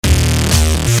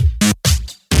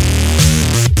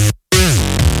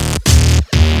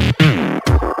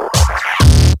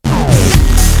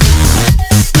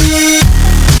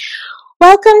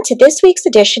Welcome to this week's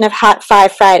edition of Hot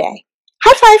 5 Friday.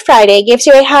 Hot 5 Friday gives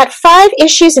you a hot 5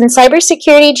 issues in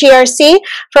cybersecurity GRC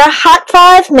for a hot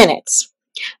 5 minutes.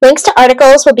 Links to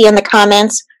articles will be in the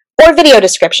comments or video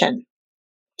description.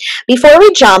 Before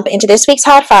we jump into this week's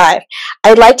Hot 5,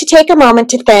 I'd like to take a moment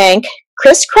to thank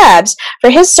Chris Krebs for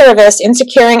his service in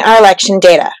securing our election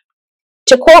data.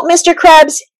 To quote Mr.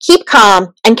 Krebs, keep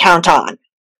calm and count on.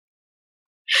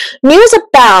 News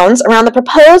abounds around the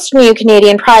proposed new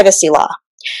Canadian privacy law.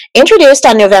 Introduced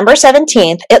on November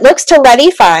 17th, it looks to levy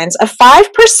fines of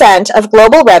 5% of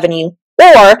global revenue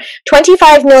or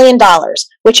 $25 million,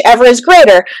 whichever is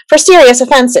greater, for serious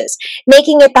offenses,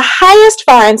 making it the highest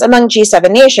fines among G7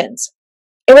 nations.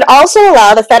 It would also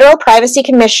allow the Federal Privacy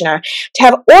Commissioner to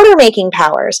have order-making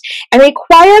powers and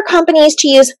require companies to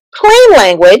use plain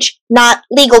language, not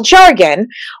legal jargon,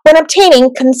 when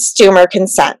obtaining consumer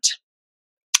consent.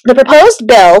 The proposed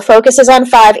bill focuses on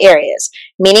 5 areas: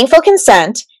 meaningful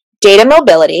consent, data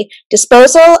mobility,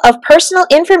 disposal of personal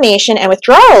information and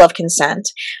withdrawal of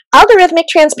consent, algorithmic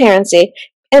transparency,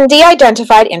 and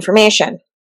de-identified information.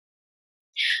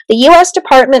 The U.S.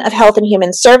 Department of Health and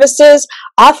Human Services,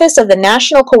 Office of the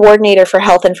National Coordinator for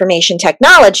Health Information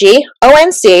Technology,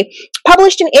 ONC,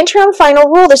 published an interim final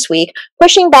rule this week,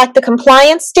 pushing back the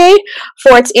compliance date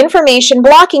for its information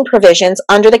blocking provisions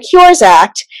under the Cures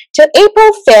Act to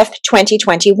April 5,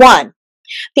 2021.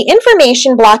 The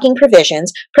information blocking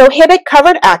provisions prohibit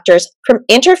covered actors from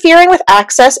interfering with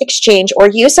access, exchange, or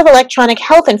use of electronic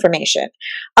health information,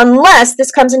 unless this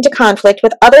comes into conflict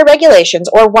with other regulations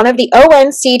or one of the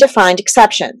ONC-defined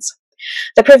exceptions.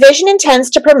 The provision intends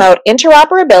to promote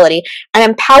interoperability and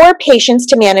empower patients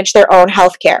to manage their own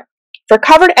health care. For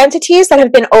covered entities that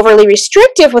have been overly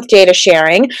restrictive with data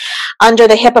sharing under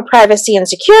the HIPAA privacy and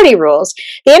security rules,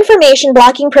 the information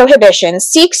blocking prohibition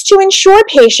seeks to ensure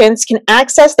patients can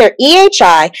access their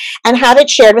EHI and have it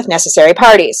shared with necessary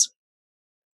parties.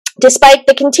 Despite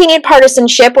the continued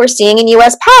partisanship we're seeing in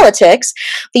U.S. politics,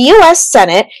 the U.S.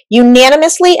 Senate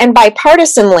unanimously and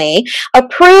bipartisanly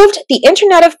approved the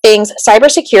Internet of Things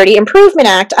Cybersecurity Improvement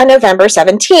Act on November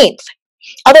 17th.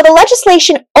 Although the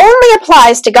legislation only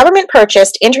applies to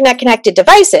government-purchased Internet-connected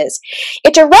devices,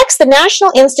 it directs the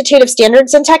National Institute of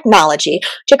Standards and Technology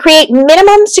to create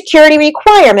minimum security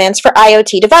requirements for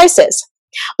IoT devices.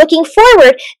 Looking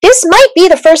forward, this might be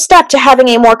the first step to having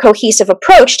a more cohesive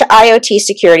approach to IoT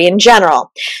security in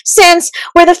general, since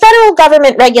where the federal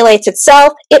government regulates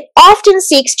itself, it often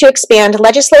seeks to expand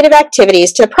legislative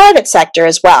activities to the private sector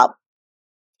as well.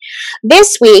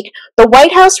 This week, the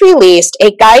White House released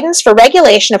a guidance for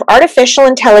regulation of artificial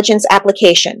intelligence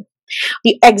application.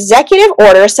 The executive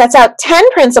order sets out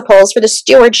 10 principles for the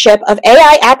stewardship of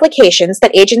AI applications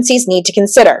that agencies need to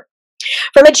consider.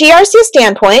 From a GRC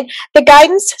standpoint, the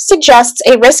guidance suggests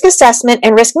a risk assessment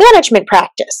and risk management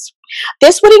practice.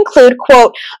 This would include,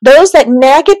 quote, those that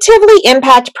negatively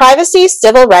impact privacy,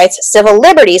 civil rights, civil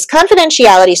liberties,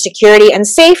 confidentiality, security, and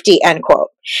safety, end quote,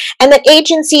 and that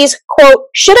agencies, quote,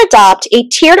 should adopt a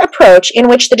tiered approach in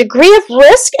which the degree of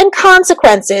risk and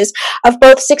consequences of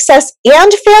both success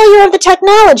and failure of the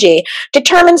technology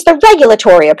determines the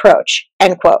regulatory approach,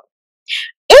 end quote.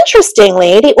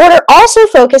 Interestingly, the order also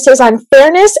focuses on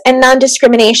fairness and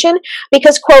non-discrimination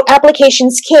because, quote,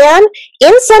 applications can,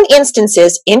 in some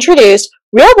instances, introduce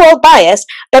real-world bias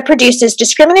that produces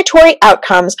discriminatory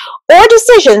outcomes or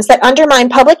decisions that undermine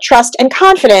public trust and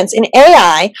confidence in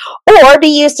AI or be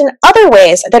used in other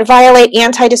ways that violate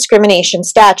anti-discrimination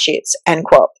statutes, end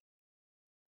quote.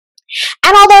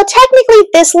 And although technically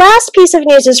this last piece of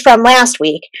news is from last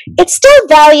week, it's still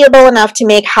valuable enough to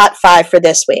make Hot 5 for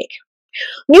this week.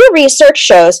 New research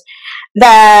shows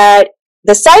that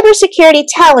the cybersecurity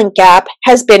talent gap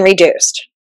has been reduced.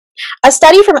 A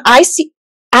study from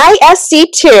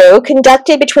ISC2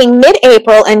 conducted between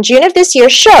mid-April and June of this year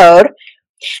showed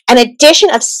an addition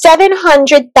of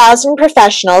 700,000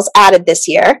 professionals added this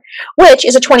year, which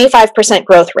is a 25%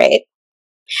 growth rate.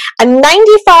 A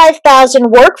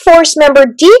 95,000 workforce member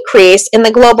decrease in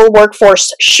the global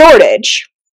workforce shortage.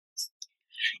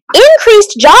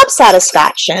 Increased job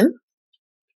satisfaction.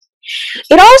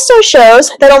 It also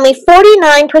shows that only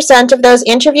 49% of those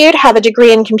interviewed have a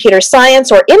degree in computer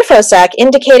science or InfoSec,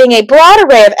 indicating a broad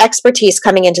array of expertise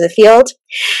coming into the field.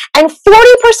 And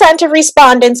 40% of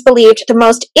respondents believed the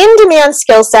most in-demand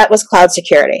skill set was cloud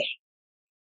security.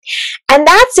 And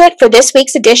that's it for this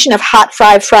week's edition of Hot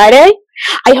 5 Friday.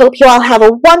 I hope you all have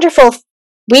a wonderful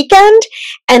weekend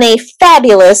and a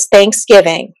fabulous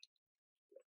Thanksgiving.